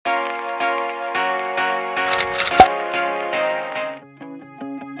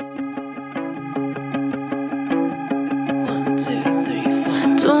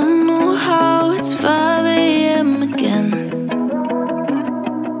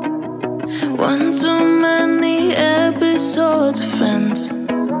One too many episodes of Friends.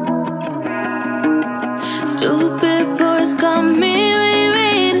 Stupid boys got me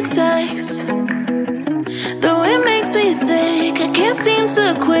rereading text. Though it makes me sick, I can't seem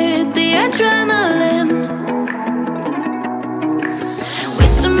to quit the adrenaline.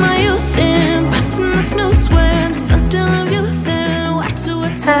 Wasting my youth in, pressing the snooze when the sun's still in youth.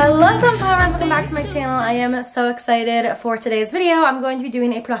 Hello sunflowers, welcome back to my channel. I am so excited for today's video. I'm going to be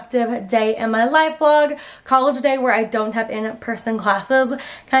doing a productive day in my life vlog, college day where I don't have in-person classes.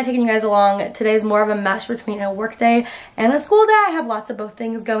 Kind of taking you guys along. Today's more of a mesh between a work day and a school day. I have lots of both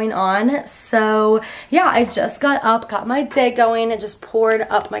things going on. So yeah, I just got up, got my day going, and just poured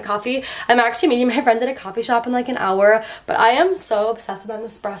up my coffee. I'm actually meeting my friend at a coffee shop in like an hour, but I am so obsessed with an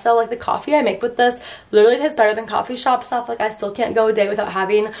espresso. Like the coffee I make with this literally tastes better than coffee shop stuff. Like I still can't go a day without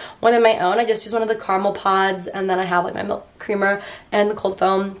having one of my own. I just use one of the caramel pods, and then I have like my milk creamer and the cold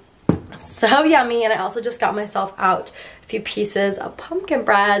foam. So yummy. And I also just got myself out a few pieces of pumpkin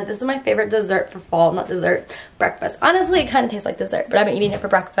bread. This is my favorite dessert for fall. Not dessert, breakfast. Honestly, it kind of tastes like dessert, but I've been eating it for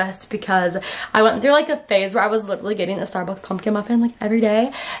breakfast because I went through like a phase where I was literally getting a Starbucks pumpkin muffin like every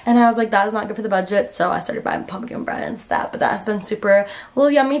day, and I was like, that is not good for the budget, so I started buying pumpkin bread instead. But that has been super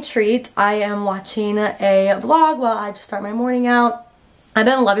little yummy treat. I am watching a vlog while I just start my morning out. I've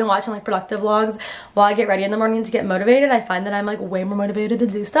been loving watching like productive vlogs while I get ready in the morning to get motivated. I find that I'm like way more motivated to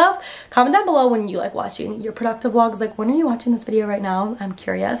do stuff. Comment down below when you like watching your productive vlogs. Like, when are you watching this video right now? I'm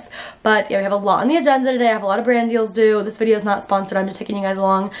curious. But yeah, we have a lot on the agenda today. I have a lot of brand deals due. This video is not sponsored. I'm just taking you guys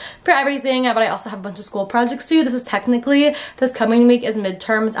along for everything. But I also have a bunch of school projects due. This is technically, this coming week is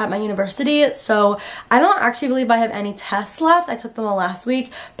midterms at my university. So I don't actually believe I have any tests left. I took them all last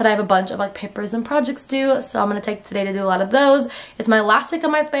week, but I have a bunch of like papers and projects due. So I'm going to take today to do a lot of those. It's my last week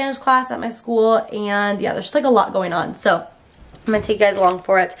of my Spanish class at my school, and yeah, there's just like a lot going on, so I'm gonna take you guys along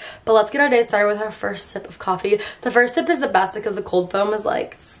for it. But let's get our day started with our first sip of coffee. The first sip is the best because the cold foam is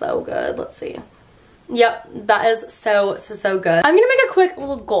like so good. Let's see. Yep, that is so good. I'm gonna make a quick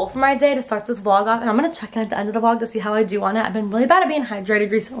little goal for my day to start this vlog off, and I'm gonna check in at the end of the vlog to see how I do on it. I've been really bad at being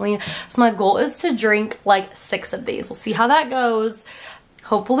hydrated recently, so my goal is to drink like 6 of these. We'll see how that goes.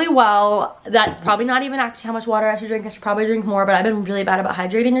 Hopefully well. That's probably not even actually how much water I should drink. I should probably drink more, but I've been really bad about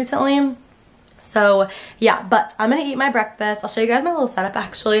hydrating recently. So yeah, but I'm gonna eat my breakfast. I'll show you guys my little setup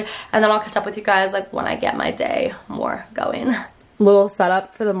actually, and then I'll catch up with you guys like when I get my day more going. Little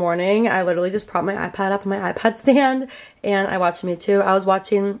setup for the morning. I literally just propped my iPad up on my iPad stand and I watched YouTube. I was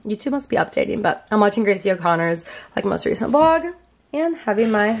watching, YouTube must be updating, but I'm watching Gracie O'Connor's like most recent vlog and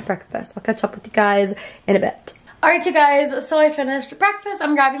having my breakfast. I'll catch up with you guys in a bit. Alright you guys, so I finished breakfast.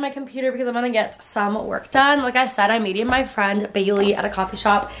 I'm grabbing my computer because I'm gonna get some work done. Like I said, I'm meeting my friend Bailey at a coffee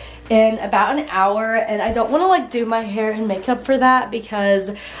shop in about an hour, and I don't want to like do my hair and makeup for that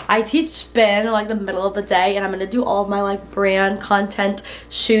because I teach spin like the middle of the day, and I'm gonna do all of my like brand content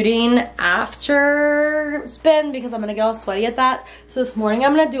shooting after spin because I'm gonna get all sweaty at that. So this morning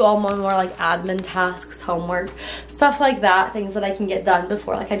I'm gonna do all more like admin tasks, homework, stuff like that, things that I can get done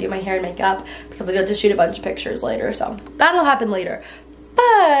before like I do my hair and makeup because I get to shoot a bunch of pictures later, so that'll happen later.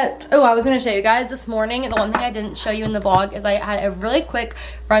 But, oh, I was going to show you guys this morning. The one thing I didn't show you in the vlog is I had a really quick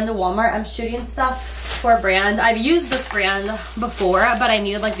run to Walmart. I'm shooting stuff for a brand. I've used this brand before, but I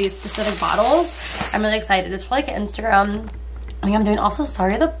needed like these specific bottles. I'm really excited. It's for like Instagram. I think I'm doing also,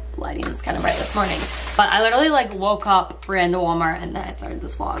 sorry, the lighting is kind of bright this morning. But I literally like woke up, ran to Walmart, and then I started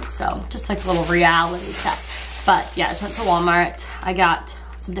this vlog. So just like a little reality check. But yeah, I just went to Walmart. I got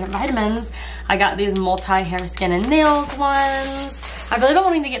some different vitamins. I got these multi-hair, skin, and nails ones. I've really been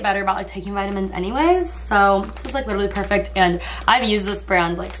wanting to get better about like taking vitamins anyways, so this is like literally perfect, and I've used this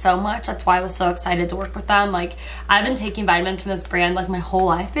brand like so much. That's why I was so excited to work with them. Like I've been taking vitamins from this brand like my whole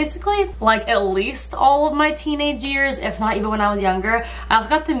life basically, like at least all of my teenage years, if not even when I was younger. I also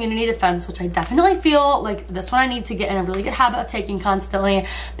got the immunity defense, which I definitely feel like this one I need to get in a really good habit of taking constantly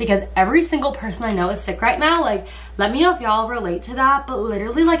because every single person I know is sick right now. Like let me know if y'all relate to that, but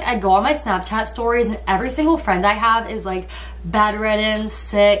literally like I go on my Snapchat stories and every single friend I have is like bedridden,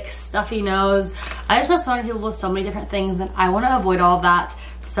 sick, stuffy nose. I just know so many people with so many different things, and I want to avoid all of that.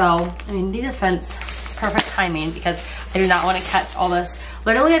 So I mean, the defense, perfect timing because I do not want to catch all this.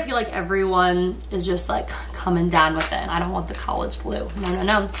 Literally, I feel like everyone is just like coming down with it, and I don't want the college flu.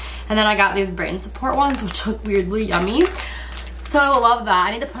 No. And then I got these brain support ones, which look weirdly yummy. So I love that.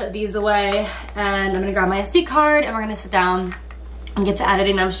 I need to put these away, and I'm gonna grab my SD card, and we're gonna sit down and get to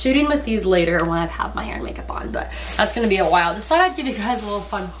editing. I'm shooting with these later when I have my hair and makeup on, but that's gonna be a while. Just thought I'd give you guys a little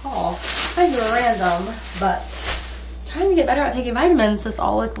fun haul. Kind of random, but trying to get better at taking vitamins. This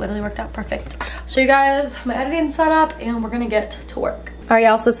all like literally worked out perfect. Show you guys my editing setup, and we're gonna get to work. Alright,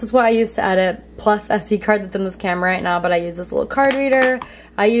 y'all, so this is what I use to edit, plus SD card that's in this camera right now, but I use this little card reader.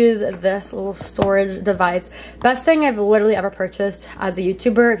 I use this little storage device. Best thing I've literally ever purchased as a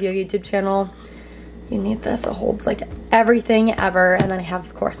YouTuber. If you have a YouTube channel, you need this. It holds like everything ever. And then I have,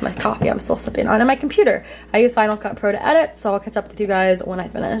 of course, my coffee I'm still sipping on, and my computer. I use Final Cut Pro to edit, so I'll catch up with you guys when I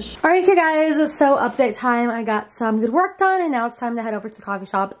finish. Alright, you guys, so update time. I got some good work done, and now it's time to head over to the coffee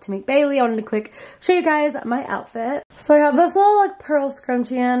shop to meet Bailey. I wanted to quick show you guys my outfit. So I have this little like pearl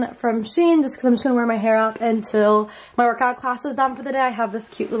scrunchie in from Shein, just because I'm just gonna wear my hair up until my workout class is done for the day. I have this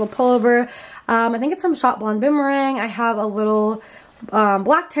cute little pullover. I think it's from Shop Blonde Boomerang. I have a little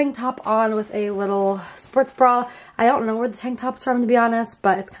black tank top on with a little sports bra. I don't know where the tank top's from, to be honest,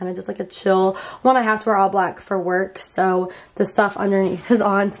 but it's kind of just like a chill one. I have to wear all black for work, so the stuff underneath is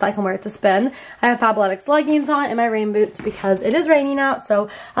on so I can wear it to spin. I have Fabletics leggings on and my rain boots because it is raining out, so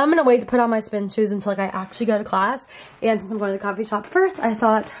I'm gonna wait to put on my spin shoes until like I actually go to class. And since I'm going to the coffee shop first, I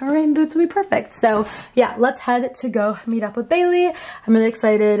thought rain boots would be perfect. So yeah, let's head to go meet up with Bailey. I'm really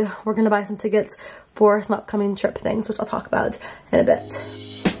excited. We're gonna buy some tickets for some upcoming trip things, which I'll talk about in a bit.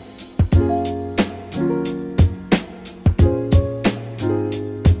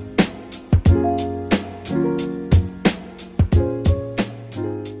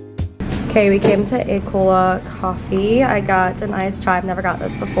 Okay, we came to Acola Coffee. I got an iced chai. I've never got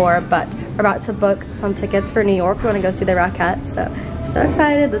this before, but we're about to book some tickets for New York. We want to go see the Rockettes, so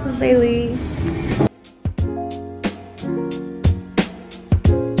excited. This is Bailey.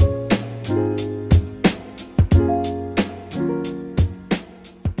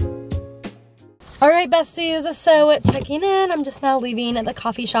 Alright, besties, so checking in. I'm just now leaving the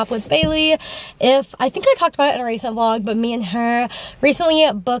coffee shop with Bailey. I think I talked about it in a recent vlog, but me and her recently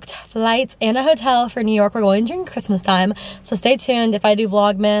booked flights and a hotel for New York. We're going during Christmas time, so stay tuned. If I do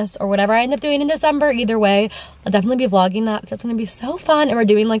Vlogmas or whatever I end up doing in December, either way, I'll definitely be vlogging that because it's going to be so fun. And we're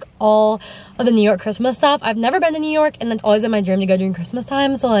doing like all of the New York Christmas stuff. I've never been to New York, and it's always been my dream to go during Christmas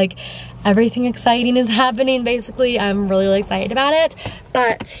time, so like everything exciting is happening basically. I'm really excited about it.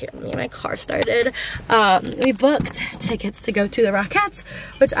 But here, let me get my car started. We booked tickets to go to the Rockettes,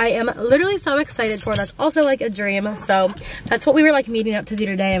 which I am literally so excited for. That's also like a dream, so that's what we were like meeting up to do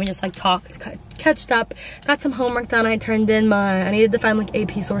today. And we just like talked, catched up, got some homework done. I needed to find like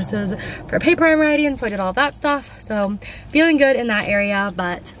AP sources for a paper I'm writing, so I did all that stuff. So feeling good in that area,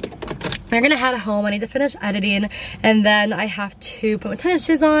 but we're gonna head home. I need to finish editing, and then I have to put my tennis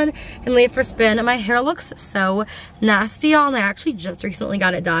shoes on and leave for spin. And my hair looks so nasty, y'all, and I actually just recently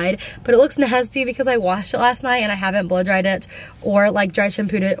got it dyed, but it looks nasty because I washed it last night and I haven't blow dried it or like dry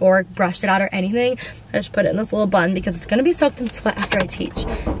shampooed it or brushed it out or anything. I just put it in this little bun because it's gonna be soaked in sweat after I teach,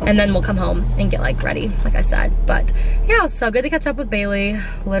 and then we'll come home and get like ready, like I said. But yeah, it was so good to catch up with Bailey.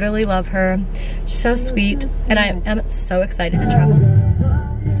 Literally love her. She's so sweet, and I am so excited to travel.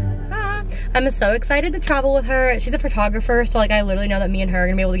 I'm so excited to travel with her. She's a photographer, so like I literally know that me and her are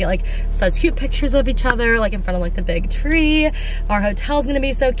gonna be able to get like such cute pictures of each other, like in front of like the big tree. Our hotel's gonna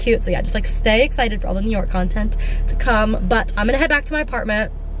be so cute. So yeah, just like stay excited for all the New York content to come. But I'm gonna head back to my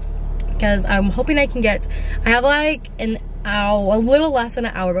apartment because I'm hoping I have like an hour, a little less than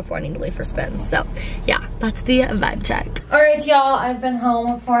an hour before I need to leave for spin. So yeah, that's the vibe check. Alright, y'all, I've been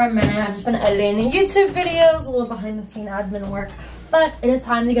home for a minute. I've just been editing YouTube videos, a little behind the scene admin work. But it is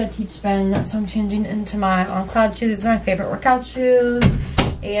time to go teach spin, so I'm changing into my On Cloud shoes. These are my favorite workout shoes,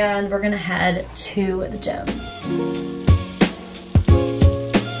 and we're gonna head to the gym.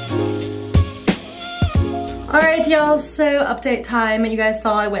 Alright, y'all, so update time. You guys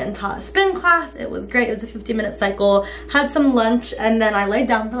saw I went and taught a spin class. It was great. It was a 50-minute cycle. Had some lunch, and then I laid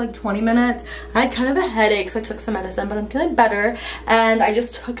down for like 20 minutes. I had kind of a headache, so I took some medicine, but I'm feeling better. And I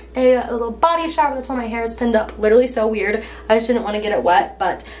just took a little body shower. That's why my hair is pinned up. Literally so weird. I just didn't want to get it wet,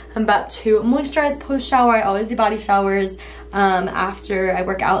 but I'm about to moisturize post-shower. I always do body showers after I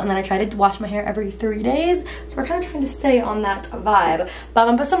work out, and then I try to wash my hair every 3 days, so we're kind of trying to stay on that vibe. But I'm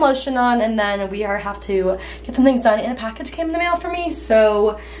gonna put some lotion on, and then we have to get some things done, and a package came in the mail for me,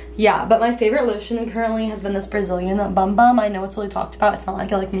 so yeah. But my favorite lotion currently has been this Brazilian Bum Bum. I know it's really talked about, it's not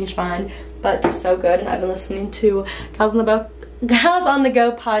like a niche find, but it's so good. And I've been listening to Gals on the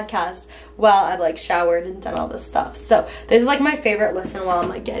Go podcast while I've like showered and done all this stuff. So this is like my favorite listen while I'm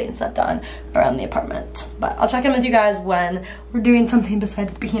like getting stuff done around the apartment. But I'll check in with you guys when we're doing something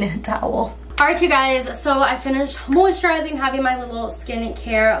besides being in a towel. Alright, you guys, so I finished moisturizing, having my little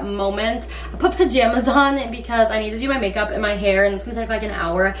skincare moment. I put pajamas on because I need to do my makeup and my hair, and it's gonna take like an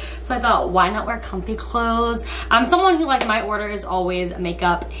hour. So I thought, why not wear comfy clothes? I'm someone who like my order is always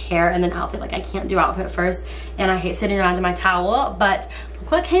makeup, hair, and then outfit. Like I can't do outfit first, and I hate sitting around in my towel. But look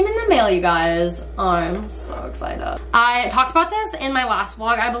what came in the mail, you guys. I'm so excited. I talked about this in my last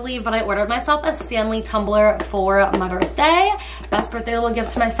vlog, I believe, but I ordered myself a Stanley tumbler for my birthday. Best birthday little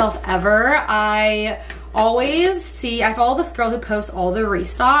gift to myself ever. I follow this girl who posts all the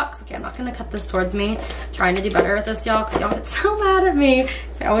restocks. Okay, I'm not gonna cut this towards me. I'm trying to do better at this, y'all, because y'all get so mad at me.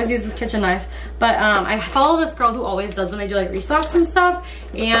 So I always use this kitchen knife. But I follow this girl who always does when they do like restocks and stuff.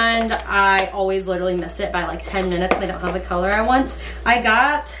 And I always literally miss it by like 10 minutes. They don't have the color I want. I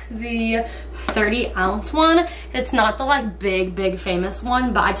got the 30-ounce one. It's not the like big famous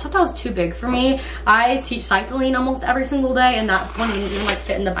one, but I just thought that was too big for me. I teach cycling almost every single day, and that one didn't even like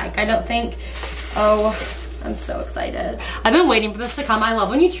fit in the bike, I don't think. Oh, I'm so excited. I've been waiting for this to come. I love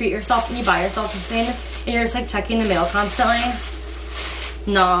when you treat yourself and you buy yourself something and you're just like checking the mail constantly.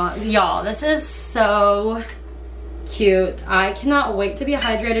 Nah, y'all, this is so cute. I cannot wait to be a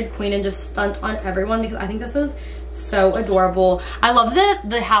hydrated queen and just stunt on everyone because I think this is so adorable. I love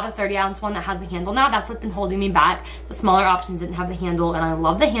how the 30-ounce one that has the handle now. That's what's been holding me back. The smaller options didn't have the handle, and I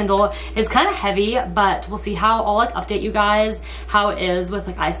love the handle. It's kind of heavy, but we'll see how I'll like update you guys how it is with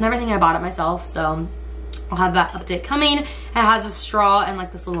like ice and everything. I bought it myself, so I'll have that update coming. It has a straw and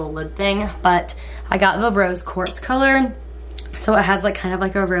like this little lid thing, but I got the rose quartz color. So it has like kind of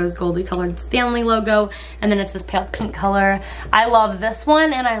like a rose goldy colored Stanley logo, and then it's this pale pink color. I love this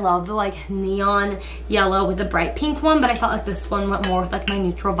one, and I love the like neon yellow with the bright pink one, but I felt like this one went more with like my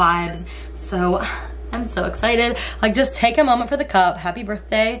neutral vibes. So I'm so excited. Like, just take a moment for the cup. Happy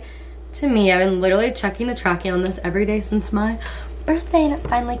birthday to me. I've been literally checking the tracking on this every day since my birthday, and it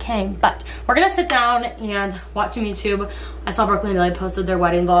finally came. But we're gonna sit down and watch some YouTube. I saw Brooklyn and Billy posted their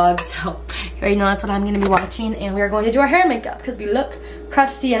wedding vlog, so you already know that's what I'm gonna be watching. And we are going to do our hair and makeup because we look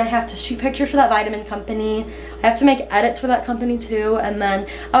crusty, and I have to shoot pictures for that vitamin company. I have to make edits for that company too, and then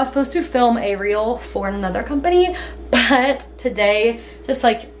I was supposed to film a reel for another company, but today, just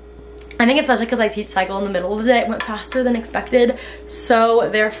like, I think especially because I teach cycle in the middle of the day, it went faster than expected. So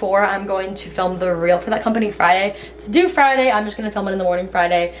therefore, I'm going to film the reel for that company Friday. It's due Friday. I'm just going to film it in the morning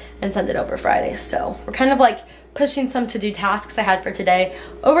Friday and send it over Friday. So we're kind of like pushing some to-do tasks I had for today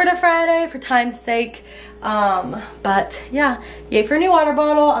over to Friday for time's sake. But yeah, yay for a new water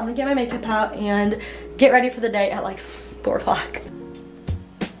bottle. I'm going to get my makeup out and get ready for the day at like 4 o'clock.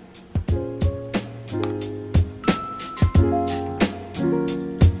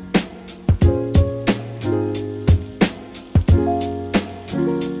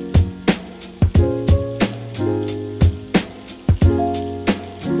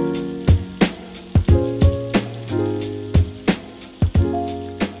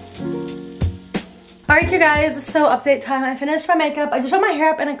 Alright, you guys, so update time. I finished my makeup. I just put my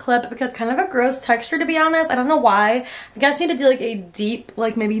hair up in a clip because it's kind of a gross texture, to be honest. I don't know why. I guess you need to do like a deep,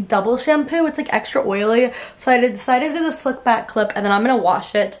 like maybe double shampoo. It's like extra oily. So I decided to do the slick back clip, and then I'm going to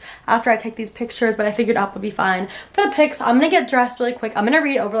wash it after I take these pictures, but I figured up would be fine. For the pics, I'm going to get dressed really quick. I'm going to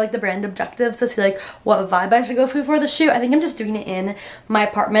read over like the brand objectives to see like what vibe I should go for the shoot. I think I'm just doing it in my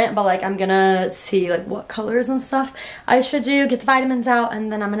apartment, but like I'm going to see like what colors and stuff I should do, get the vitamins out,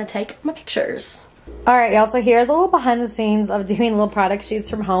 and then I'm going to take my pictures. Alright, y'all, so here's a little behind the scenes of doing little product shoots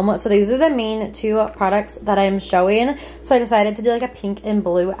from home. So these are the main 2 products that I'm showing. So I decided to do like a pink and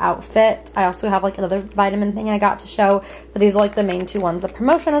blue outfit. I also have like another vitamin thing I got to show, but these are like the main 2 ones the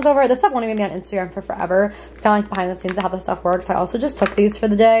promotion is over. This stuff won't even be on Instagram for forever. It's kind of like behind the scenes of how this stuff works. I also just took these for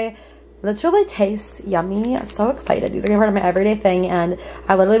the day. Literally tastes yummy. So excited. These are gonna be part of my everyday thing, and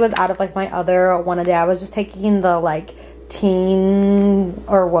I literally was out of like my other one a day. I was just taking the like teen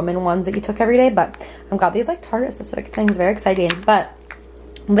or woman ones that you took every day, but I've got these like Target specific things. Very exciting. But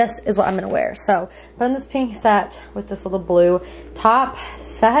this is what I'm gonna wear. So put on this pink set with this little blue top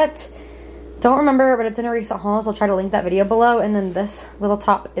set. Don't remember, but it's in a recent haul, so I'll try to link that video below. And then this little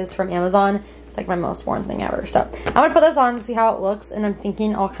top is from Amazon. It's like my most worn thing ever. So I'm gonna put this on to see how it looks, and I'm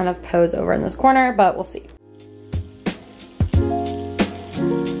thinking I'll kind of pose over in this corner, but we'll see.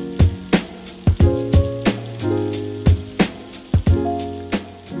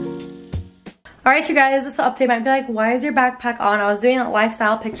 Alright, you guys, this update might be like, why is your backpack on? I was doing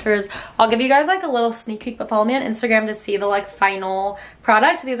lifestyle pictures. I'll give you guys like a little sneak peek, but follow me on Instagram to see the like final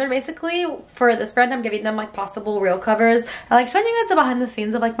product. These are basically, for this brand, I'm giving them like possible reel covers. I like showing you guys the behind the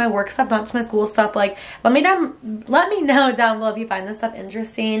scenes of like my work stuff, not just my school stuff. Like, let me know down below if you find this stuff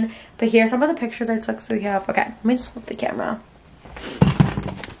interesting. But here's some of the pictures I took. So we have, okay, let me just flip the camera.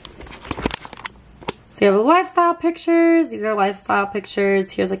 So you have lifestyle pictures. These are lifestyle pictures.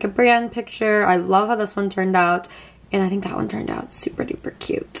 Here's like a brand picture. I love how this one turned out. And I think that one turned out super duper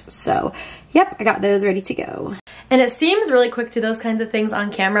cute. So, yep, I got those ready to go. And it seems really quick to those kinds of things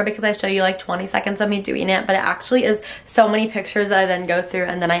on camera because I show you like 20 seconds of me doing it, but it actually is so many pictures that I then go through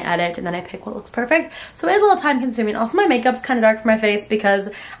and then I edit and then I pick what looks perfect. So it is a little time consuming. Also, my makeup's kind of dark for my face because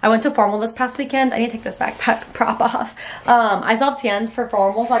I went to formal this past weekend. I need to take this backpack prop off. I self-tanned for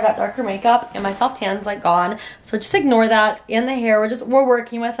formal, so I got darker makeup and my self-tan's like gone. So just ignore that. And the hair, we're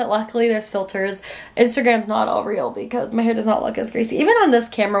working with it. Luckily, there's filters. Instagram's not all real because my hair does not look as greasy. Even on this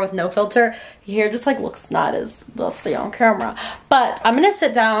camera with no filter, your hair just like looks not as dusty on camera. But I'm gonna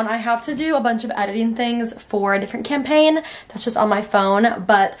sit down. I have to do a bunch of editing things for a different campaign that's just on my phone,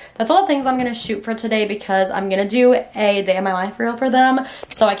 but that's all the things I'm gonna shoot for today because I'm gonna do a day in my life reel for them.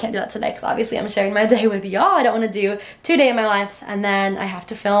 So I can't do that today because obviously I'm sharing my day with y'all. I don't want to do 2 day in my lives and then I have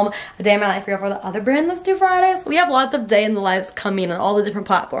to film a day in my life reel for the other brand that's due Friday. So we have lots of day in the lives coming on all the different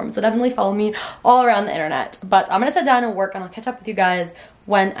platforms, so definitely follow me all around the internet. But I'm gonna sit down and work and I'll catch up with you guys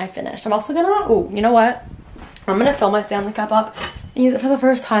when I finish. I'm also gonna, oh, you know what? I'm gonna fill my Stanley Cup up and use it for the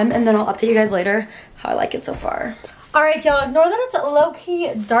first time and then I'll update you guys later how I like it so far. Alright y'all, ignore that it's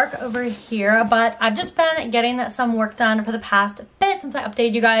low-key dark over here, but I've just been getting some work done for the past bit since I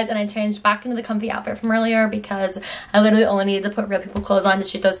updated you guys and I changed back into the comfy outfit from earlier because I literally only needed to put real people clothes on to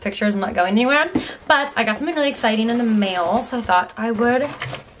shoot those pictures. I'm not going anywhere. But I got something really exciting in the mail, so I thought I would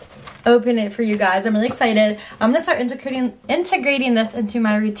open it for you guys. I'm really excited. I'm gonna start integrating this into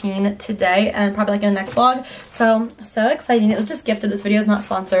my routine today and probably like in the next vlog. So exciting. It was just gifted. This video is not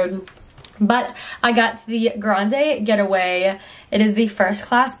sponsored. But I got the Grande Getaway. It is the first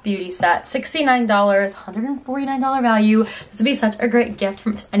class beauty set. $69, $149 value. This would be such a great gift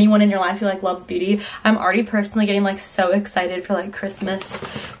from anyone in your life who like loves beauty. I'm already personally getting like so excited for like Christmas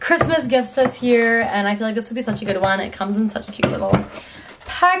gifts this year. And I feel like this would be such a good one. It comes in such a cute little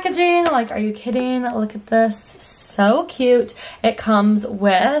packaging. Like, are you kidding? Look at this. So cute. It comes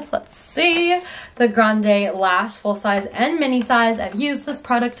with, let's see, the Grande Lash full size and mini size. I've used this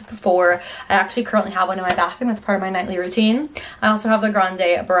product before. I actually currently have one in my bathroom. That's part of my nightly routine. I also have the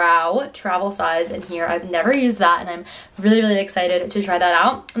Grande Brow travel size in here. I've never used that and I'm really excited to try that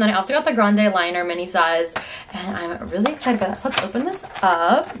out. And then I also got the Grande Liner mini size and I'm really excited for that. So let's open this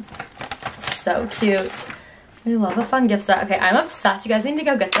up. So cute. We love a fun gift set. Okay, I'm obsessed. You guys need to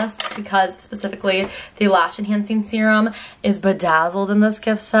go get this because specifically the lash enhancing serum is bedazzled in this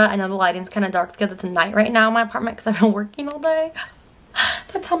gift set. I know the lighting's kind of dark because it's night right now in my apartment because I've been working all day.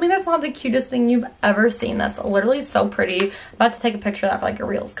 But tell me that's not the cutest thing you've ever seen. That's literally so pretty. I'm about to take a picture of that for like a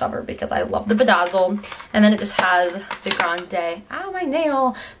Reels cover because I love the bedazzle. And then it just has the Grande, ow, my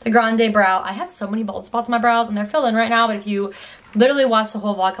nail, the Grande Brow. I have so many bald spots on my brows and they're filling right now, but if you literally watched the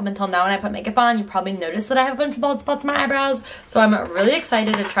whole vlog up until now and I put makeup on, you probably noticed that I have a bunch of bald spots in my eyebrows. So I'm really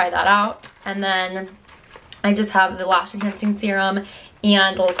excited to try that out. And then I just have the lash enhancing serum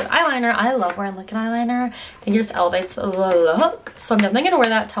and the liquid eyeliner. I love wearing liquid eyeliner. I think it just elevates the look. So I'm definitely gonna wear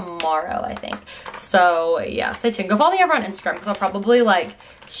that tomorrow, I think. So yeah, stay tuned. Go follow me over on Instagram because I'll probably like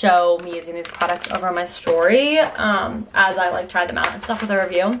show me using these products over on my story as I like try them out and stuff with a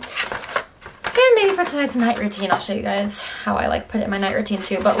review. And maybe for tonight's night routine, I'll show you guys how I like put it in my night routine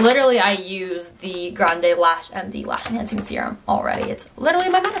too. But literally I use the Grande Lash MD Lash Enhancing Serum already. It's literally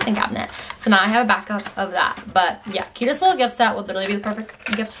my medicine cabinet. So now I have a backup of that. But yeah, cutest little gift set would literally be the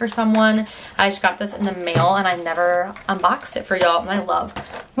perfect gift for someone. I just got this in the mail and I never unboxed it for y'all. And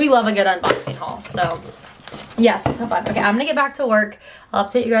we love a good unboxing haul. So yes, it's so fun. Okay, I'm gonna get back to work. I'll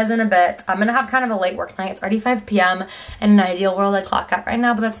update you guys in a bit. I'm gonna have kind of a late work night. It's already 5 p.m. In an ideal world, I clock out right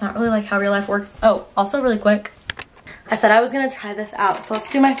now, but that's not really like how real life works. Oh, also really quick, I said I was gonna try this out. So let's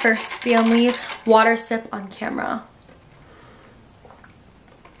do my first Stanley water sip on camera.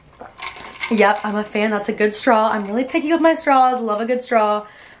 Yep, I'm a fan. That's a good straw. I'm really picky with my straws. Love a good straw.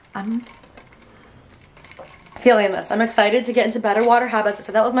 I'm feeling this. I'm excited to get into better water habits. I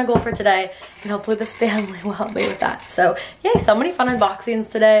said that was my goal for today and hopefully the Stanley will help me with that. So yay, so many fun unboxings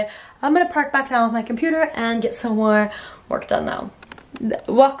today. I'm gonna park back down with my computer and get some more work done though.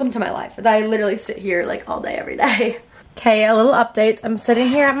 Welcome to my life. I literally sit here like all day every day. Okay, a little update. I'm sitting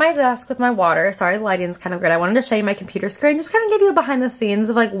here at my desk with my water. Sorry, the lighting's kind of great. I wanted to show you my computer screen, just kind of give you a behind the scenes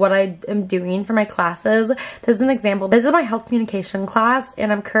of like what I am doing for my classes. This is an example. This is my health communication class,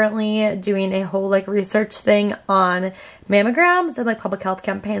 and I'm currently doing a whole like research thing on mammograms and like public health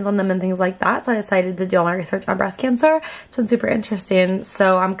campaigns on them and things like that. So I decided to do all my research on breast cancer. It's been super interesting.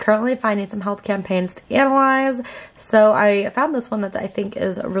 So I'm currently finding some health campaigns to analyze. So I found this one that I think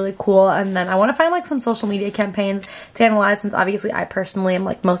is really cool. And then I want to find like some social media campaigns to analyze, since obviously I personally am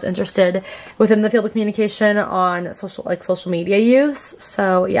like most interested within the field of communication on social media use.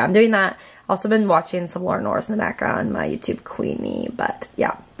 So yeah, I'm doing that. Also been watching some Laura Norris in the background, my YouTube queenie, but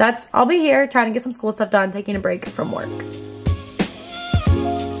yeah. I'll be here trying to get some school stuff done, taking a break from work.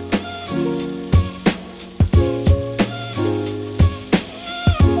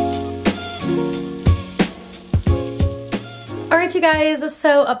 Alright you guys,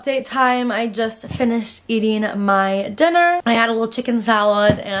 so update time. I just finished eating my dinner. I had a little chicken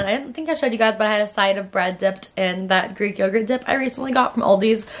salad, and I didn't think I showed you guys, but I had a side of bread dipped in that Greek yogurt dip I recently got from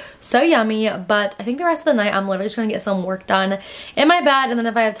Aldi's. So yummy. But I think the rest of the night I'm literally just going to get some work done in my bed, and then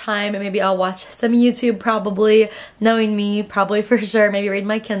if I have time, maybe I'll watch some YouTube, probably. Knowing me, probably for sure. Maybe read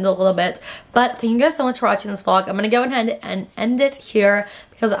my Kindle a little bit. But thank you guys so much for watching this vlog. I'm going to go ahead and end it here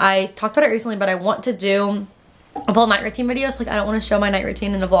because I talked about it recently, but I want to do a full night routine video. So like, I don't want to show my night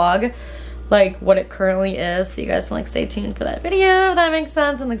routine in a vlog, like what it currently is, so you guys can like stay tuned for that video, if that makes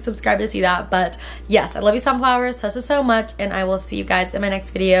sense, and like subscribe to see that. But yes, I love you sunflowers so much, and I will see you guys in my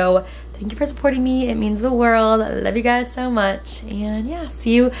next video. Thank you for supporting me, it means the world. I love you guys so much, and yeah,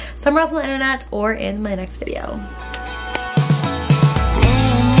 see you somewhere else on the internet or in my next video.